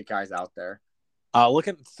got to get guys out there.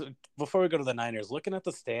 Before we go to the Niners, looking at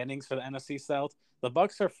the standings for the NFC South, the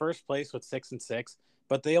Bucks are first place with 6-6,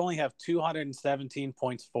 but they only have 217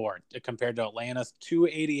 points for it compared to Atlanta's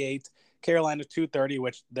 288, Carolina 230,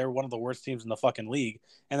 which they're one of the worst teams in the fucking league,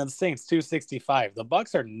 and then the Saints 265. The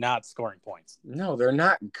Bucks are not scoring points. No, they're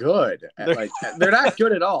not good. They're not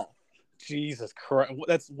good at all. Jesus Christ,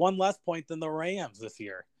 that's one less point than the Rams this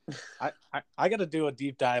year. I got to do a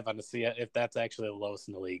deep dive on to see if that's actually the lowest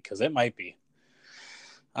in the league, because it might be.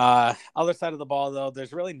 Other side of the ball, though,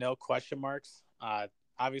 there's really no question marks.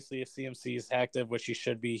 Obviously, if CMC is active, which he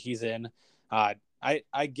should be, he's in. I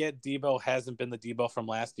get Debo hasn't been the Debo from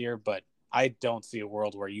last year, but I don't see a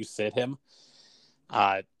world where you sit him.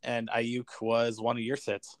 And Ayuk was one of your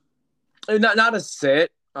sits. Not a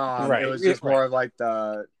sit. Right. It was just more of like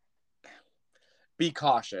the be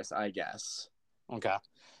cautious, I guess. Okay.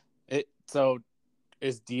 So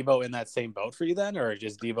is Debo in that same boat for you then, or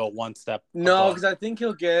is Debo one step above? No, because I think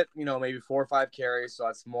he'll get, maybe 4 or 5 carries, so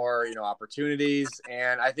that's more, opportunities,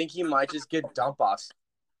 and I think he might just get dump-offs.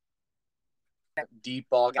 Deep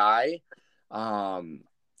ball guy, and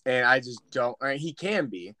I just don't. He can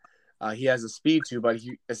be. He has the speed to, but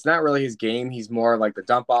it's not really his game. He's more like the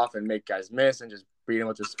dump-off and make guys miss and just beat him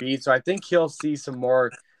with the speed. So I think he'll see some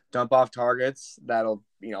more dump-off targets that'll,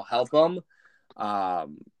 help him.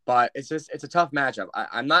 But it's a tough matchup.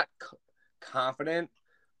 I'm not confident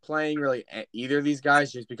playing really either of these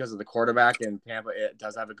guys just because of the quarterback, and Tampa it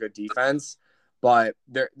does have a good defense, but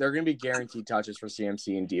they're going to be guaranteed touches for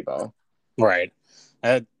CMC and Debo. Right.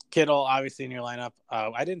 Kittle obviously in your lineup.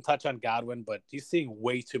 I didn't touch on Godwin, but he's seeing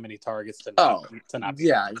way too many targets to not be.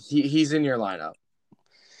 Yeah, he's in your lineup.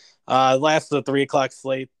 Last of the 3:00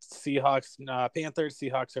 slate, Seahawks, Panthers.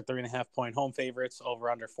 Seahawks are 3.5-point home favorites, over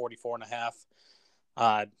under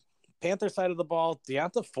 44.5. Panther side of the ball,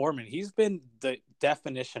 Deonta Foreman, he's been the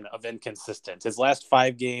definition of inconsistent. His last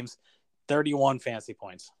 5 games, 31 fantasy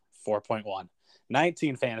points, 4.1.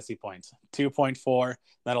 19 fantasy points, 2.4,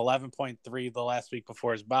 then 11.3 the last week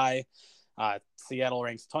before his bye. Seattle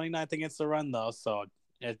ranks 29th against the run, though. So,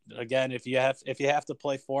 again, if you have to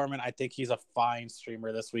play Foreman, I think he's a fine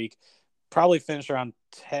streamer this week. Probably finish around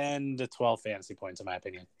 10 to 12 fantasy points, in my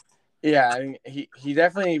opinion. Yeah, I mean, he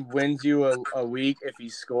definitely wins you a week if he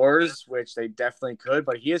scores, which they definitely could,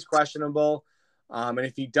 but he is questionable. And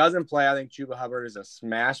if he doesn't play, I think Chuba Hubbard is a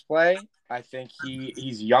smash play. I think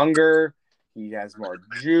he's younger. He has more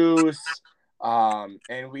juice.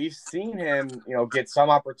 And we've seen him, get some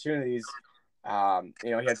opportunities. He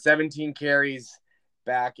had 17 carries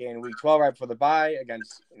back in week 12 right before the bye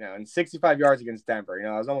against, and 65 yards against Denver. It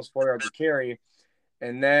was almost 4 yards a carry.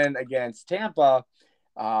 And then against Tampa,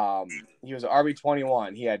 he was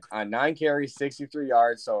RB21. He had 9 carries, 63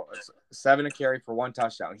 yards, so 7 a carry for 1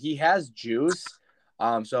 touchdown. He has juice.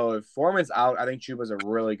 So if Foreman's out, I think Chuba's a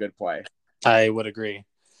really good play. I would agree.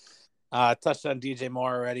 Touched on DJ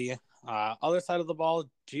Moore already. Other side of the ball,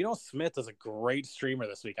 Geno Smith is a great streamer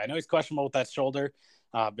this week. I know he's questionable with that shoulder,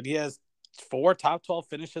 but he has 4 top 12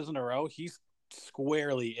 finishes in a row. He's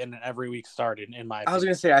squarely in every week started, in my opinion. I was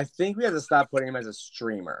going to say, I think we have to stop putting him as a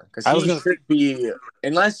streamer, because he should be,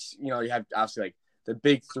 unless, you have obviously like the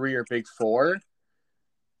big 3 or big 4,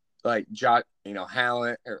 like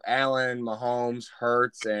Allen, Mahomes,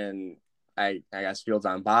 Hurts, and I guess Fields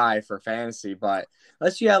on bye for fantasy, but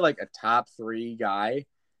unless you have like a top 3 guy,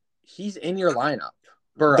 he's in your lineup.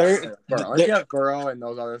 Burrow. Unless you have Burrow and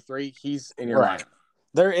those other 3, he's in your lineup.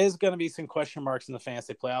 There is going to be some question marks in the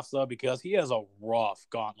fantasy playoffs, though, because he has a rough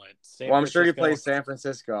gauntlet. I'm sure he plays San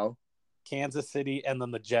Francisco, Kansas City, and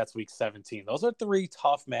then the Jets week 17. Those are 3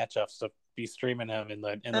 tough matchups to be streaming him in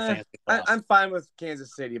the fantasy playoffs. I'm fine with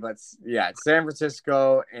Kansas City, but yeah, San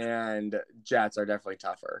Francisco and Jets are definitely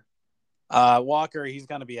tougher. Walker, he's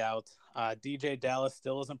going to be out. DJ Dallas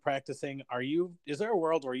still isn't practicing. Is there a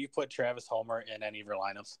world where you put Travis Homer in any of your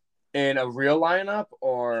lineups? In a real lineup,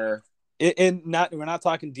 or we're not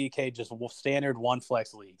talking DK, just standard 1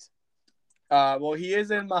 flex leagues. Well, he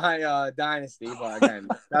is in my dynasty, but again,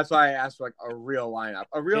 that's why I asked for like a real lineup.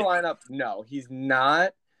 A real lineup, no, he's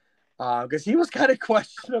not, because he was kind of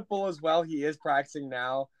questionable as well. He is practicing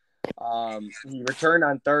now. He returned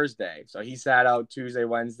on Thursday, so he sat out Tuesday,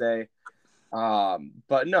 Wednesday.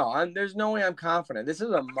 But no, there's no way I'm confident. This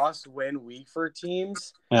is a must-win week for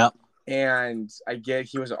teams. Yeah. And I get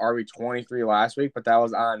he was RB23 last week, but that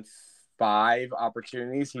was on 5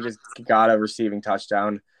 opportunities. He just got a receiving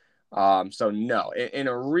touchdown. So no, in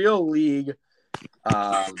a real league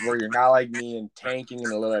where you're not like me and tanking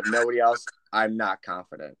and a little bit of nobody else, I'm not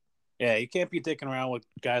confident. Yeah, you can't be dicking around with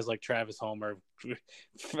guys like Travis Homer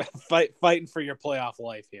fighting for your playoff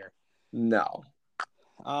life here. No.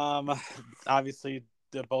 Obviously,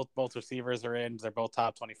 both receivers are in. They're both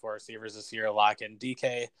top 24 receivers this year. Lock in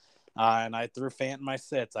DK, and I threw Fant in my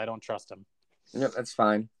sits. I don't trust him. Yep, that's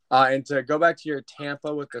fine. And to go back to your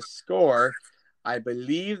Tampa with the score, I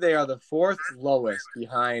believe they are the 4th lowest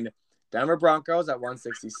behind Denver Broncos at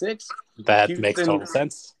 166. That makes total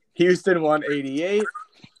sense. Houston 188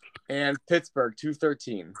 and Pittsburgh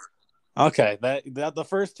 213. Okay, that the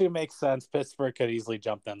first two make sense. Pittsburgh could easily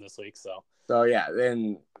jump them this week. So yeah,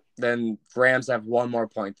 then Rams have 1 more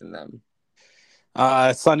point than them.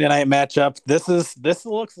 Sunday night matchup. This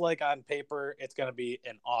looks like on paper it's going to be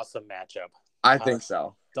an awesome matchup. I think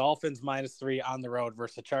so. Dolphins -3 on the road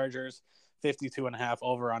versus the Chargers, 52.5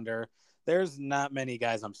 over under. There's not many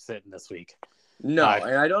guys I'm sitting this week. No,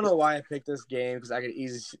 and I don't know why I picked this game because I could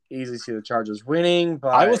easily see the Chargers winning.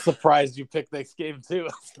 But I was surprised you picked this game too.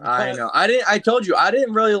 I know. I told you I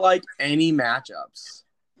didn't really like any matchups.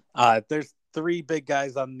 There's 3 big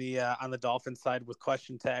guys on the Dolphins side with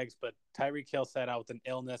question tags, but Tyreek Hill sat out with an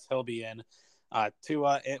illness. He'll be in.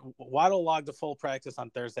 Waddle logged a full practice on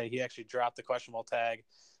Thursday. He actually dropped the questionable tag,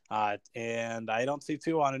 and I don't see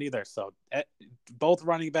Tua on it either. So both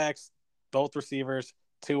running backs, both receivers,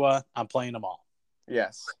 Tua, I'm playing them all.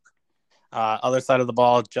 Yes. Other side of the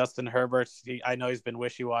ball, Justin Herbert. I know he's been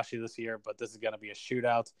wishy-washy this year, but this is going to be a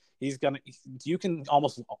shootout. You can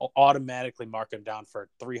almost automatically mark him down for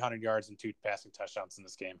 300 yards and 2 passing touchdowns in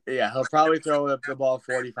this game. Yeah, he'll probably throw the ball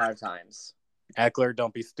 45 times. Eckler,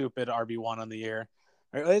 don't be stupid, RB1 on the year.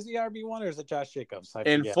 Is he RB1 or is it Josh Jacobs?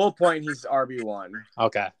 In full point, he's RB1.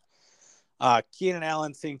 Okay. Keenan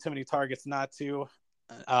Allen seeing too many targets not to.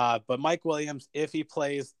 But Mike Williams, if he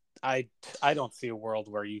plays, I don't see a world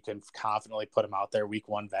where you can confidently put him out there week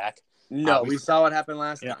 1 back. No, we saw what happened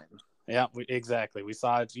last time. Yeah, exactly. We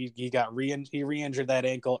saw it. He re-injured that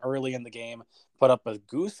ankle early in the game, put up a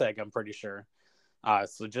goose egg, I'm pretty sure.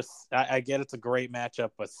 So I get it's a great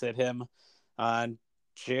matchup, but sit him.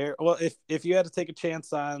 If you had to take a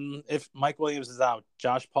chance on if Mike Williams is out,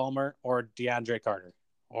 Josh Palmer or DeAndre Carter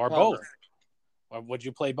or Palmer. both, or would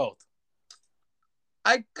you play both?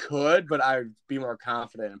 I could, but I would be more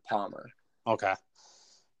confident in Palmer. Okay.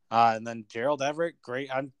 And then Gerald Everett, great.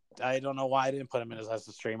 I don't know why I didn't put him in as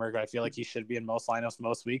a streamer. I feel like he should be in most lineups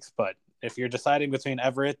most weeks, but if you're deciding between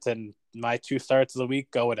Everett and my 2 starts of the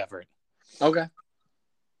week, go with Everett. Okay.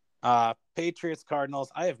 Patriots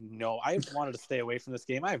Cardinals. I wanted to stay away from this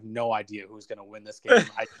game. I have no idea who's going to win this game.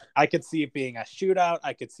 I could see it being a shootout.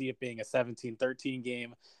 I could see it being a 17-13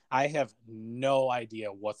 game. I have no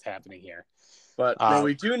idea what's happening here. But what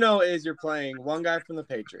we do know is you're playing one guy from the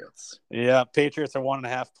Patriots. Yeah, Patriots are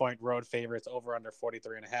 1.5 point road favorites over under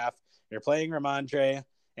 43.5. You're playing Ramondre,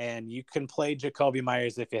 and you can play Jacoby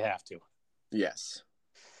Myers if you have to. Yes.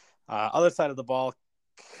 Other side of the ball,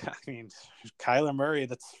 I mean, Kyler Murray.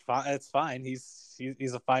 It's fine.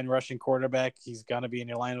 He's a fine rushing quarterback. He's gonna be in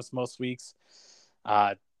your lineups most weeks.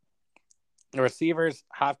 The receivers,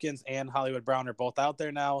 Hopkins and Hollywood Brown are both out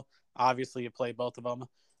there now. Obviously, you play both of them.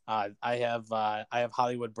 I have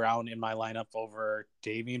Hollywood Brown in my lineup over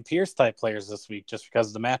Dameon Pierce type players this week just because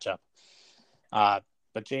of the matchup.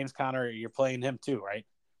 But James Conner, you're playing him too, right?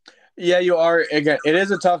 Yeah, you are. Again, it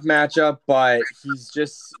is a tough matchup, but he's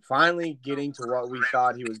just finally getting to what we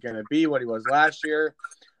thought he was going to be, what he was last year.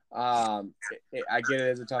 I get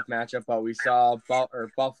it as a tough matchup, but we saw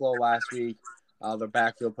Buffalo last week. The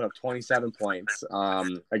backfield put up 27 points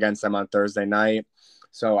against them on Thursday night.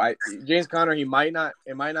 So James Conner, it might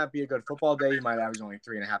not be a good football day. He might average only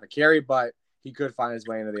 3.5 a carry, but he could find his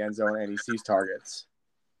way into the end zone and he sees targets.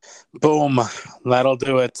 Boom, that'll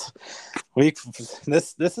do it.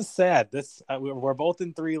 This is sad. We're both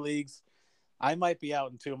in 3 leagues. I might be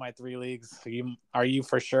out in 2 of my 3 leagues. Are you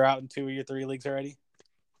for sure out in 2 of your 3 leagues already?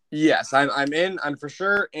 Yes, I'm in. I'm for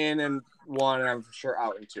sure in 1, and I'm for sure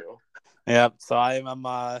out in 2. Yeah. So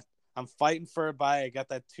I'm fighting for a bye. I got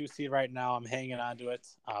that 2 seed right now. I'm hanging on to it.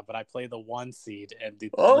 But I play the 1 seed and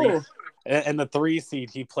the 3 seed.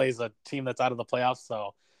 He plays a team that's out of the playoffs.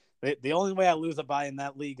 So The only way I lose a bye in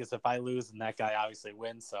that league is if I lose and that guy obviously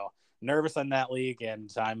wins. So nervous on that league,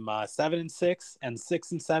 and I'm 7-6 and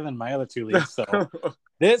 6-7 my other two leagues. So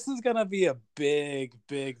this is gonna be a big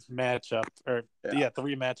matchup, or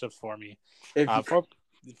three matchups for me. If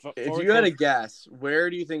you had a guess, where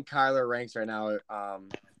do you think Kyler ranks right now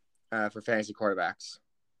for fantasy quarterbacks?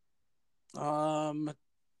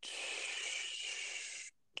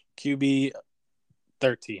 QB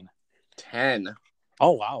 13. 10.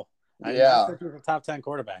 Oh wow! I did not think he was a top 10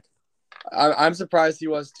 quarterback. I'm surprised he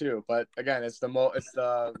was too, but again, it's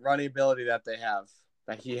the running ability that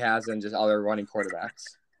he has, and just other running quarterbacks.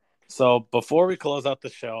 So before we close out the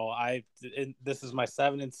show, this is my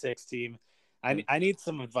 7-6 team. I need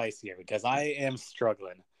some advice here because I am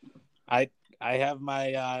struggling. I have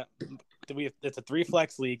my it's a 3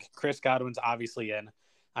 flex league. Chris Godwin's obviously in.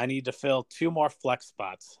 I need to fill 2 more flex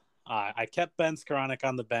spots. I kept Ben Skoranek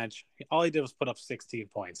on the bench. All he did was put up 16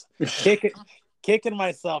 points. Kicking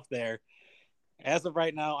myself there. As of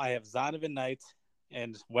right now, I have Zonovan Knight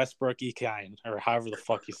and Westbrook Ekine, or however the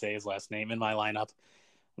fuck you say his last name, in my lineup.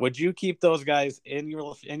 Would you keep those guys in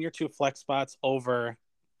your 2 flex spots over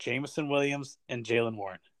Jameson Williams and Jaylen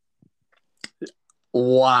Warren?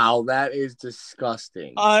 Wow, that is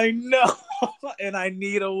disgusting. I know, and I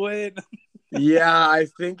need a win. Yeah, I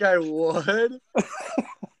think I would.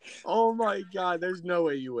 Oh my God, there's no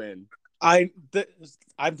way you win. I'm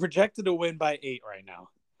projected to win by 8 right now.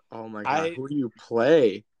 Oh my God, who do you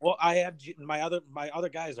play? Well, I have my other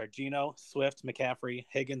guys are Geno, Swift, McCaffrey,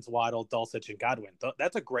 Higgins, Waddle, Dulcich, and Godwin.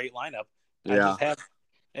 That's a great lineup. Yeah.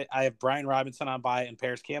 I have Brian Robinson on bye and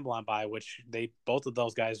Paris Campbell on bye, which both of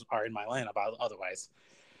those guys are in my lineup. Otherwise,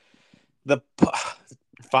 the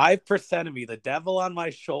 5% of me, the devil on my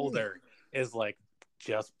shoulder, is like,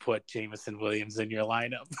 just put Jameson Williams in your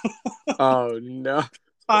lineup. Oh no!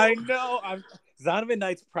 I know. Zonovan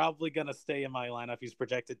Knight's probably going to stay in my lineup. He's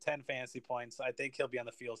projected 10 fantasy points. I think he'll be on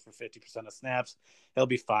the field for 50% of snaps. He'll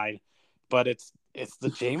be fine. But it's the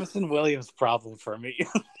Jameson Williams problem for me.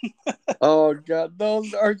 Oh God,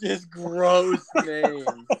 those are just gross names.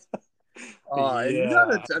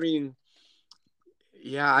 I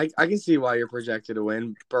can see why you're projected to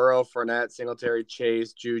win. Burrow, Fournette, Singletary,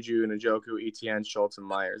 Chase, Juju, Njoku, ETN, Schultz, and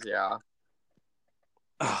Myers. Yeah.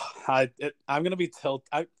 I'm gonna be tilted.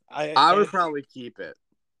 I would probably keep it.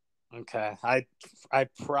 Okay, I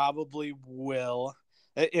probably will.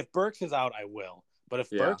 If Burks is out, I will. But if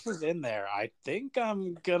Burks is in there, I think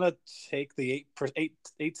I'm gonna take the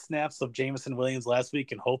eight snaps of Jameson Williams last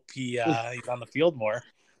week and hope he's on the field more.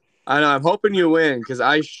 I know. I'm hoping you win because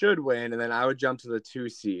I should win, and then I would jump to the 2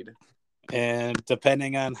 seed. And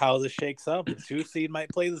depending on how this shakes up, the 2 seed might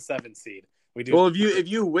play the 7 seed. Well, if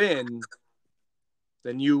you win,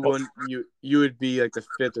 then you would be like the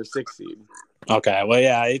 5th or 6th seed. Okay, well,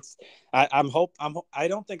 yeah, I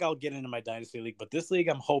don't think I'll get into my dynasty league, but this league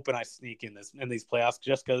I'm hoping I sneak in these playoffs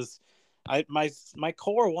just because my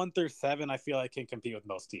core 1 through 7 I feel I can compete with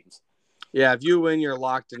most teams. Yeah, if you win, you're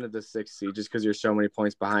locked into the 6th seed just because you're so many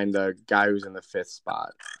points behind the guy who's in the 5th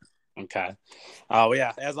spot. Okay. Well,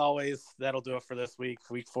 yeah, as always, that'll do it for this week,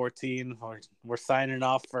 week 14. We're signing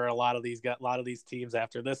off for a lot of these teams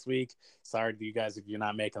after this week. Sorry to you guys if you're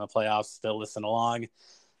not making the playoffs. Still listen along.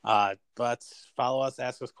 But follow us,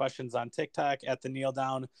 ask us questions on TikTok at the Kneel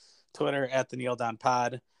Down, Twitter at the Kneel Down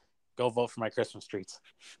Pod. Go vote for my Christmas treats.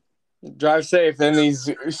 Drive safe in these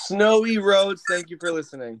snowy roads. Thank you for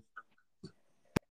listening.